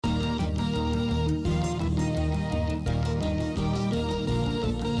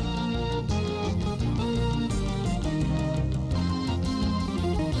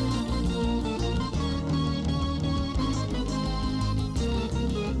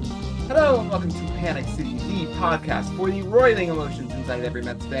Hello and welcome to Panic City, the podcast for the roiling emotions inside every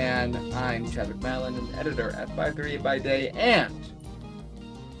Mets fan. I'm Chadwick Mallon, an editor at 538 by day and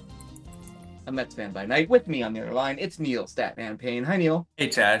a Mets fan by night. With me on the other line, it's Neil Statman Payne. Hi, Neil. Hey,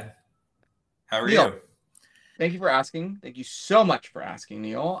 Chad. How are Neil, you? thank you for asking. Thank you so much for asking,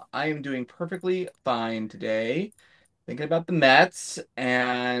 Neil. I am doing perfectly fine today. Thinking about the Mets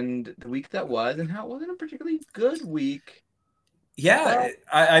and the week that was and how it wasn't a particularly good week. Yeah,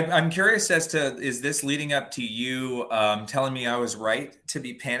 But I'm curious as to, is this leading up to you telling me I was right to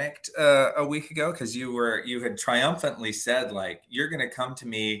be panicked a week ago? Because you had triumphantly said, like, you're going to come to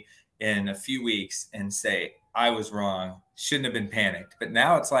me in a few weeks and say, I was wrong, shouldn't have been panicked. But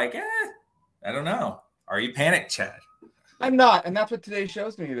now it's like, I don't know. Are you panicked, Chad? I'm not, and that's what today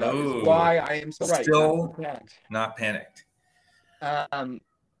shows me, though, is why I am so right. Still not panicked.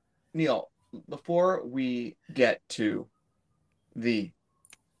 Neil, before we get to the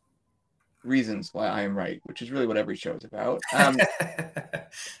reasons why I am right, which is really what every show is about,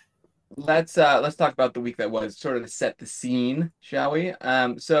 let's talk about the week that was, sort of to set the scene, shall we?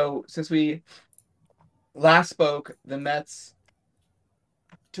 So since we last spoke, the Mets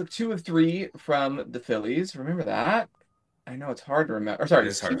took 2 of 3 from the Phillies. Remember that? I know it's hard to remember. Or sorry, It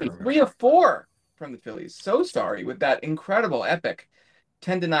is hard to remember. 3 of 4 from the Phillies. So sorry, with that incredible, epic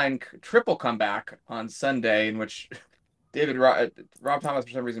 10-9 triple comeback on Sunday, in which Rob Thomas,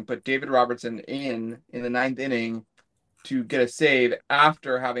 for some reason, put David Robertson in the 9th inning to get a save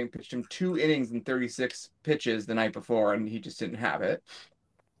after having pitched him 2 innings and 36 pitches the night before, and he just didn't have it.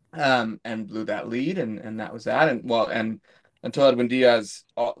 And blew that lead, and that was that. And until Edwin Diaz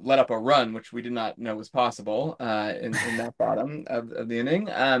let up a run, which we did not know was possible in that bottom of the inning.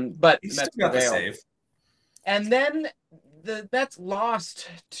 But He the still Mets got the prevailed. save. And then the Mets lost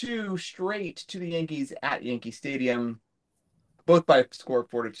 2 straight to the Yankees at Yankee Stadium, both by a score of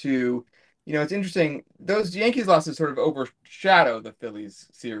 4-2. You know, it's interesting. Those Yankees losses sort of overshadow the Phillies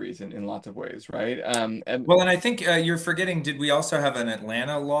series in lots of ways, right? And I think you're forgetting, did we also have an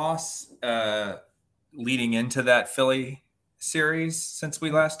Atlanta loss leading into that Philly series since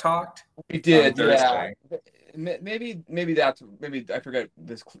we last talked? We did, yeah. Maybe I forget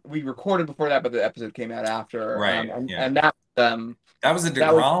this. We recorded before that, but the episode came out after. Right. And that was a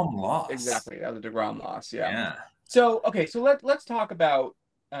DeGrom loss. Exactly. That was a DeGrom loss. Yeah. Yeah. So let's talk about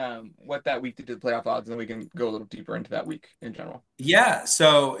what that week did to the playoff odds, and then we can go a little deeper into that week in general. Yeah.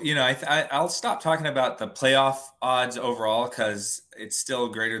 So, I'll stop talking about the playoff odds overall because it's still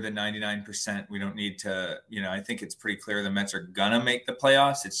greater than 99%. We don't need to, I think it's pretty clear the Mets are going to make the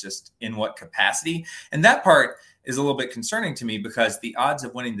playoffs. It's just in what capacity. And that part is a little bit concerning to me because the odds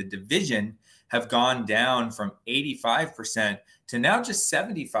of winning the division have gone down from 85% to now just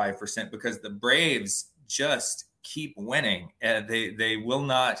 75% because the Braves just keep winning. They will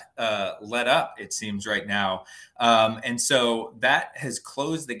not let up, it seems, right now. And so that has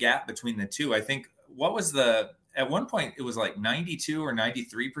closed the gap between the two. I think at one point it was like 92 or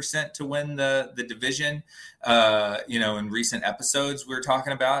 93% to win the division, in recent episodes we were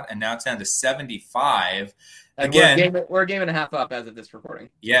talking about, and now it's down to 75. And again, we're a game and a half up as of this recording.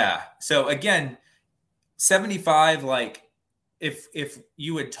 Yeah. So again, 75, like, if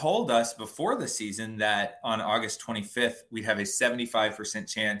you had told us before the season that on August 25th, we'd have a 75%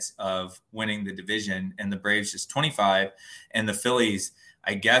 chance of winning the division and the Braves just 25 and the Phillies,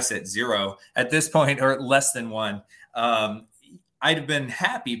 I guess, at 0 at this point, or less than 1, I'd have been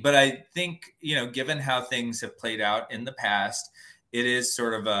happy. But I think, given how things have played out in the past, it is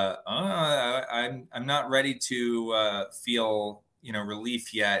sort of I'm not ready to feel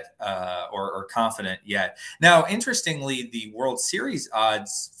relief yet or confident yet. Now, interestingly, the World Series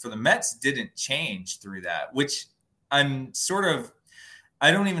odds for the Mets didn't change through that, which I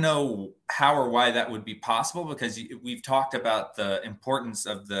don't even know how or why that would be possible because we've talked about the importance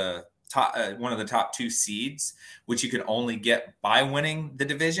of the top, one of the top 2 seeds, which you could only get by winning the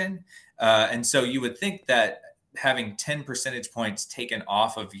division. And so you would think that having 10 percentage points taken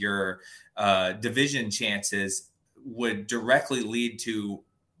off of your division chances would directly lead to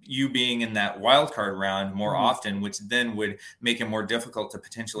you being in that wild card round more often, which then would make it more difficult to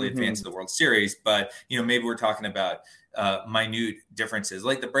potentially advance to the World Series. But, maybe we're talking about minute differences.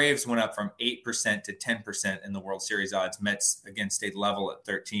 Like the Braves went up from 8% to 10% in the World Series odds. Mets, again, stayed level at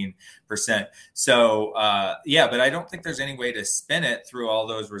 13%. So, but I don't think there's any way to spin it through all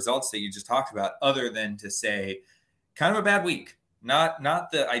those results that you just talked about other than to say kind of a bad week, not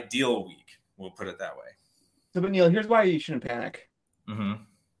the ideal week. We'll put it that way. So, but Neil, here's why you shouldn't panic. Mm-hmm.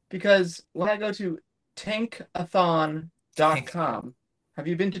 Because when I go to tankathon.com, have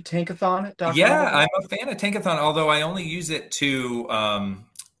you been to tankathon.com? Yeah, I'm a fan of Tankathon, although I only use it to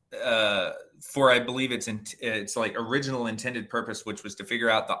for, I believe it's like original intended purpose, which was to figure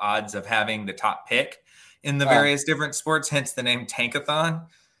out the odds of having the top pick in the various different sports, hence the name Tankathon.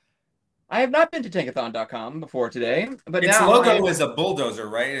 I have not been to tankathon.com before today, but its now logo is a bulldozer,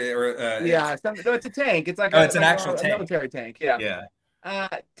 right? Or no, it's a tank. It's like it's an actual a military tank. Yeah. Yeah.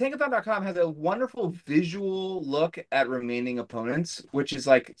 Tankathon.com has a wonderful visual look at remaining opponents, which is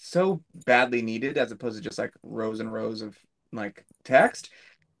like so badly needed as opposed to just like rows and rows of like text.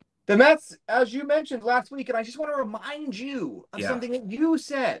 The Mets, as you mentioned last week, and I just want to remind you of something that you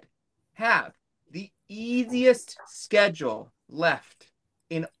said, have the easiest schedule left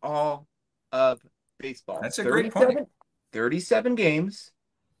in all of baseball. That's a great point. 37 games.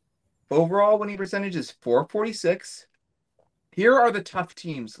 Overall winning percentage is .446. Here are the tough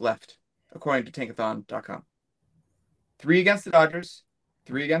teams left, according to Tankathon.com. 3 against the Dodgers,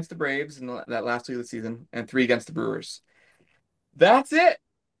 3 against the Braves in that last week of the season, and 3 against the Brewers. That's it.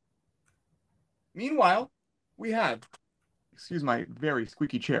 Meanwhile, we have, excuse my very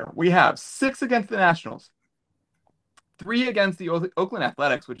squeaky chair, we have 6 against the Nationals, 3 against the Oakland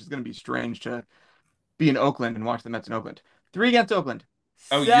Athletics, which is going to be strange to be in Oakland and watch the Mets in Oakland. 3 against Oakland.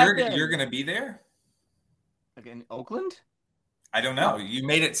 Oh, you're going to be there? Again, Oakland? I don't know. You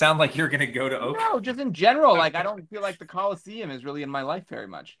made it sound like you're going to go to Oakland. No, just in general. Like, I don't feel like the Coliseum is really in my life very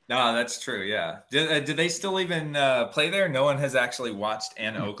much. No, that's true. Yeah. Do they still even play there? No one has actually watched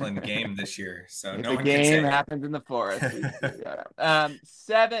an Oakland game this year. So no one can say. The game happens in the forest.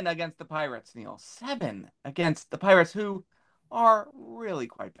 7 against the Pirates, Neil. 7 against the Pirates, who are really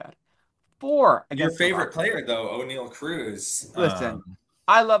quite bad. 4 against your favorite player, though, O'Neal Cruz. Listen.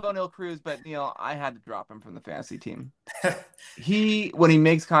 I love O'Neal Cruz, but Neil, I had to drop him from the fantasy team. When he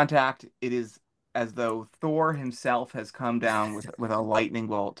makes contact, it is as though Thor himself has come down with a lightning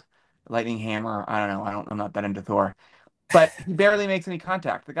bolt, lightning hammer. I don't know. I'm not that into Thor, but he barely makes any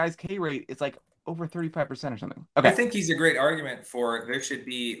contact. The guy's K rate is like over 35% or something. Okay. I think he's a great argument for there should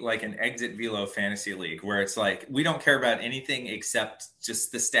be like an exit velo fantasy league where it's like we don't care about anything except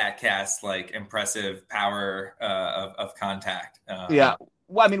just the StatCast like impressive power of contact. Yeah.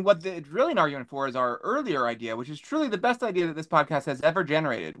 Well, I mean, what it's really an argument for is our earlier idea, which is truly the best idea that this podcast has ever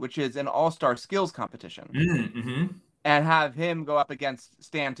generated, which is an all-star skills competition. Mm-hmm. And have him go up against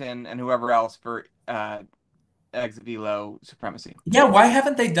Stanton and whoever else for exit velo supremacy. Yeah, why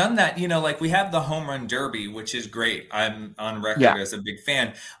haven't they done that? You know, like we have the home run derby, which is great. I'm on record as a big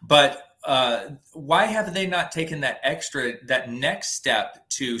fan. But why have they not taken that next step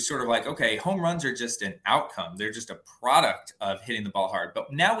to sort of like, okay, home runs are just an outcome. They're just a product of hitting the ball hard.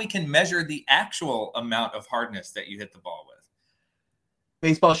 But now we can measure the actual amount of hardness that you hit the ball with.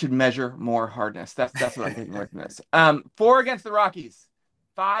 Baseball should measure more hardness. That's what I'm thinking with this. 4 against the Rockies,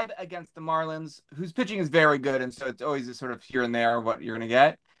 5 against the Marlins, whose pitching is very good. And so it's always a sort of here and there what you're going to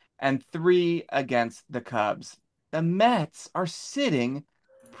get. And 3 against the Cubs. The Mets are sitting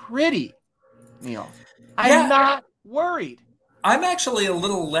pretty, Neil. I'm not worried. I'm actually a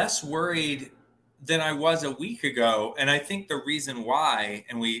little less worried than I was a week ago. And I think the reason why,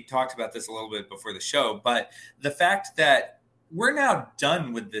 and we talked about this a little bit before the show, but the fact that we're now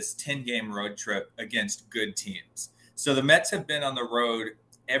done with this 10-game road trip against good teams. So the Mets have been on the road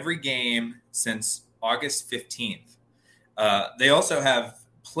every game since August 15th. They also have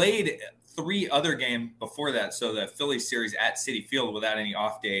played 3 other games before that. So the Phillies series at Citi Field without any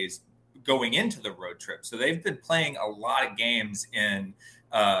off days going into the road trip. So they've been playing a lot of games in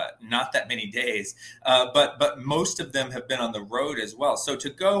not that many days, but most of them have been on the road as well. So to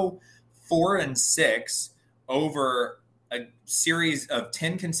go 4-6 over a series of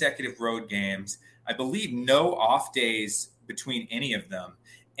 10 consecutive road games, I believe no off days between any of them.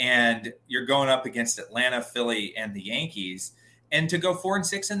 And you're going up against Atlanta, Philly, and the Yankees. And to go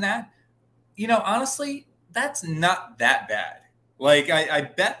 4-6 in that, you know, honestly, that's not that bad. Like, I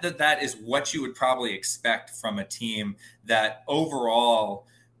bet that is what you would probably expect from a team that overall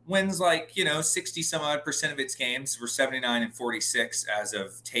wins like, 60 some odd % of its games. We're 79-46 as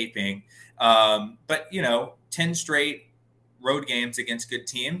of taping. But, 10 straight road games against good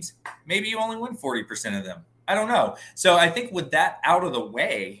teams, maybe you only win 40% of them. I don't know. So I think with that out of the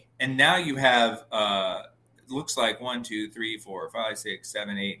way, and now you have looks like 1, 2, 3, 4, 5, 6,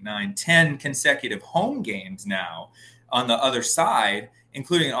 7, 8, 9, 10 consecutive home games now on the other side,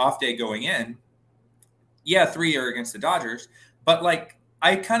 including an off day going in. Yeah, 3 are against the Dodgers, but like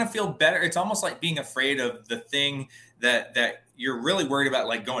I kind of feel better. It's almost like being afraid of the thing that you're really worried about,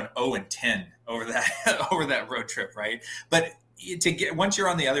 like going 0-10 over that over that road trip, right? But to get once you're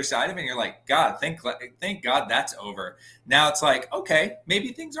on the other side of it, you're like, God, thank God that's over. Now it's like, okay, maybe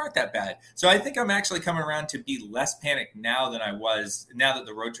things aren't that bad. So I think I'm actually coming around to be less panicked now than I was now that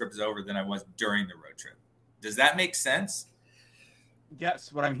the road trip is over than I was during the road trip. Does that make sense?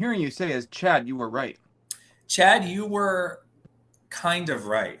 Yes, what I'm hearing you say is, Chad, you were right. Chad, you were kind of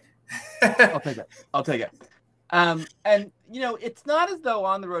right. I'll take it. I'll take it. And it's not as though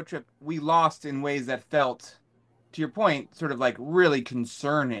on the road trip we lost in ways that felt, to your point, sort of like really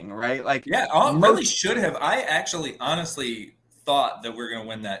concerning, right? Like Yeah, really should have. I actually honestly thought that we are going to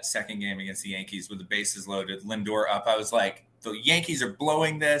win that second game against the Yankees with the bases loaded, Lindor up. I was like, the Yankees are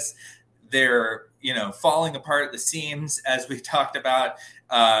blowing this. They're, falling apart at the seams, as we talked about.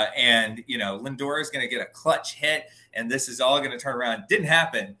 And Lindor is going to get a clutch hit, and this is all going to turn around. Didn't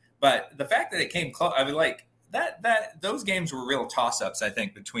happen. But the fact that it came close, I mean, like that those games were real toss-ups, I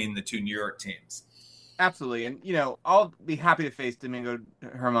think, between the two New York teams. Absolutely. And, I'll be happy to face Domingo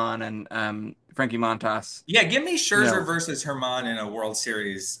Germán and Frankie Montas. Yeah, give me Scherzer versus Germán in a World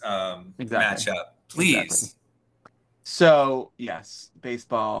Series matchup, please. Exactly. So, yes,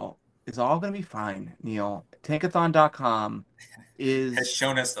 baseball is all going to be fine, Neil. Tankathon.com has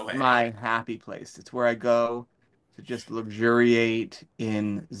shown us the way. My happy place. It's where I go to just luxuriate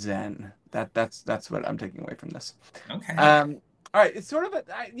in Zen. That's what I'm taking away from this. Okay. All right, it's sort of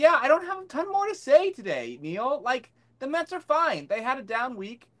I don't have a ton more to say today, Neil. Like, the Mets are fine. They had a down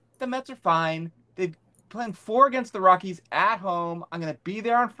week. The Mets are fine. They're playing 4 against the Rockies at home. I'm going to be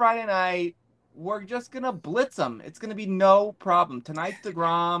there on Friday night. We're just going to blitz them. It's going to be no problem. Tonight's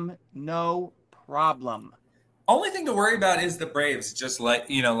DeGrom, no problem. Only thing to worry about is the Braves, just like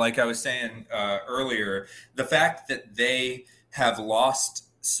I was saying earlier, the fact that they have lost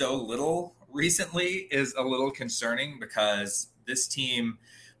so little recently is a little concerning because this team,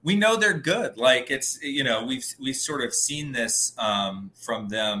 we know they're good. Like it's, we've sort of seen this from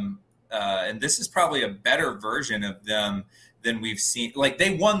them. And this is probably a better version of them than we've seen. Like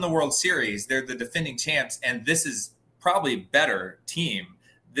they won the World Series. They're the defending champs. And this is probably a better team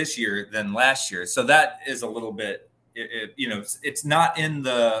this year than last year. So that is a little bit, it's not in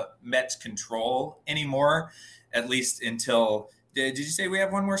the Mets' control anymore, at least until, did you say we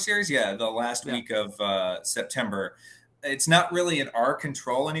have one more series? Yeah, the last week of September. It's not really in our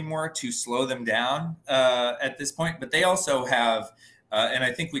control anymore to slow them down at this point. But they also have, and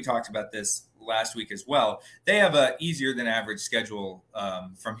I think we talked about this last week as well, they have a easier than average schedule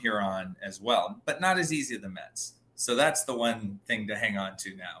from here on as well, but not as easy as the Mets. So that's the one thing to hang on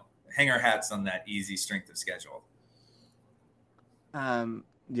to now. Hang our hats on that easy strength of schedule.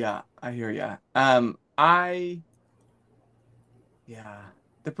 Yeah, I hear ya.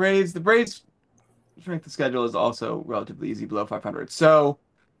 The Braves strength of schedule is also relatively easy, below 500. So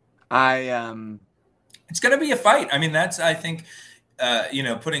it's going to be a fight. I mean, that's, I think,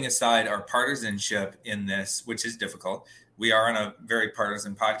 putting aside our partisanship in this, which is difficult. We are on a very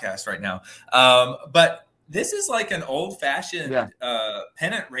partisan podcast right now. But this is like an old-fashioned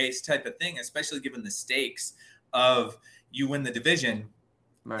pennant race type of thing, especially given the stakes of you win the division.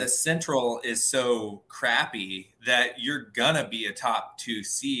 Right. The Central is so crappy that you're gonna be a top 2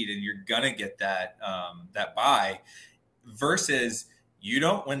 seed and you're gonna get that bye. Versus you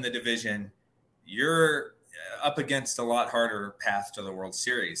don't win the division, you're up against a lot harder path to the World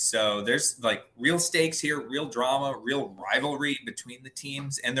Series. So there's like real stakes here, real drama, real rivalry between the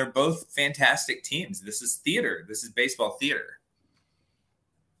teams, and they're both fantastic teams. This is theater. This is baseball theater.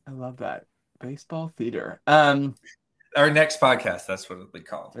 I love that. Baseball theater. Our next podcast, that's what it'll be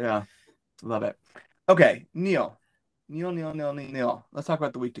called. Yeah. Love it. Okay, Neil. Let's talk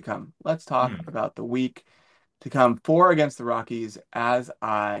about the week to come. Let's talk about the week to come. 4 against the Rockies, as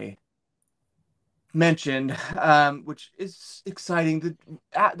I mentioned, which is exciting.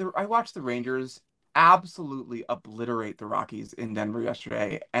 I watched the Rangers absolutely obliterate the Rockies in Denver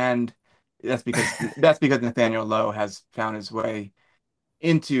yesterday, and that's because Nathaniel Lowe has found his way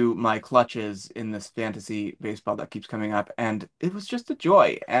into my clutches in this fantasy baseball that keeps coming up, and it was just a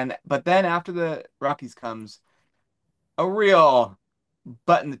joy. But then after the Rockies comes a real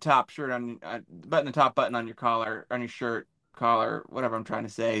button the top button on your collar, on your shirt collar, whatever I'm trying to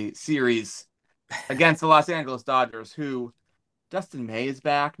say, series against the Los Angeles Dodgers, who Dustin May is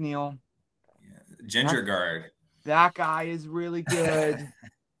back, Neil. Yeah, Ginger Guard. That guy is really good.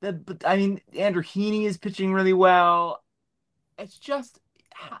 Andrew Heaney is pitching really well. It's just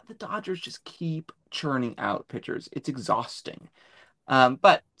the Dodgers just keep churning out pitchers. It's exhausting.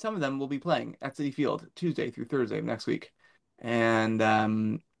 But some of them will be playing at Citi Field Tuesday through Thursday of next week. And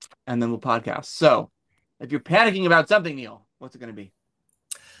then we'll podcast. So if you're panicking about something, Neil, what's it going to be?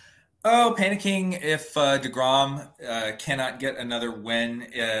 Oh, panicking if DeGrom cannot get another win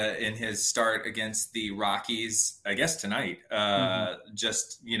in his start against the Rockies, I guess tonight.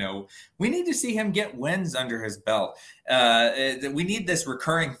 Just, we need to see him get wins under his belt. We need this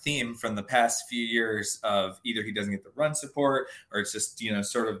recurring theme from the past few years of either he doesn't get the run support or it's just,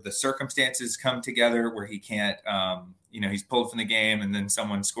 sort of the circumstances come together where he can't, he's pulled from the game and then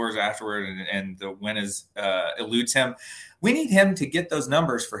someone scores afterward and the win eludes him. We need him to get those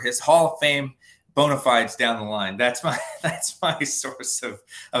numbers for his Hall of Fame bona fides down the line. That's my source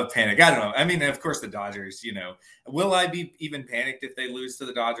of panic. I don't know. I mean, of course, the Dodgers. Will I be even panicked if they lose to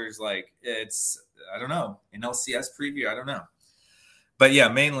the Dodgers? Like I don't know. An LCS preview, I don't know. But yeah,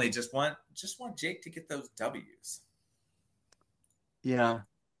 mainly just want Jake to get those W's. Yeah,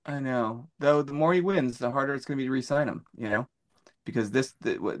 I know. Though the more he wins, the harder it's going to be to re-sign him. Because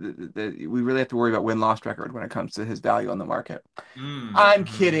we really have to worry about win-loss record when it comes to his value on the market. I'm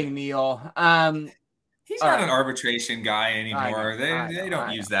kidding, Neil. He's not an arbitration guy anymore. They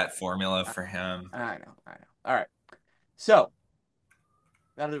don't use that formula for him. I know. All right. So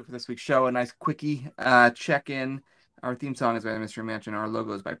that'll do it for this week's show. A nice quickie check-in. Our theme song is by Mr. Manchin. Our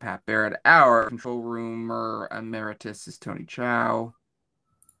logo is by Pat Barrett. Our control roomer emeritus is Tony Chow.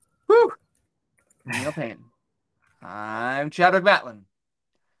 Woo! Neil Payne. I'm Chadwick Matlin.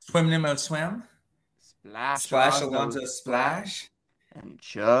 Swim Nemo swim. Splash Alonzo splash. And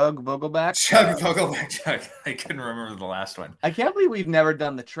Chug Vogelback. Chug Vogelback Chug. I couldn't remember the last one. I can't believe we've never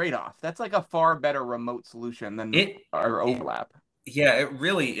done the trade-off. That's like a far better remote solution than our overlap. Yeah, it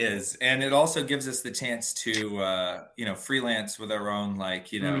really is. And it also gives us the chance to freelance with our own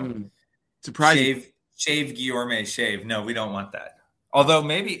surprise shave Guillorme shave. No, we don't want that. Although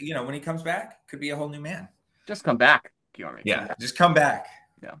maybe, when he comes back, could be a whole new man. Just come back, Guillorme. Yeah, just come back.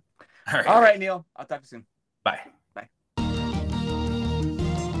 Yeah. All right, Neil. I'll talk to you soon. Bye.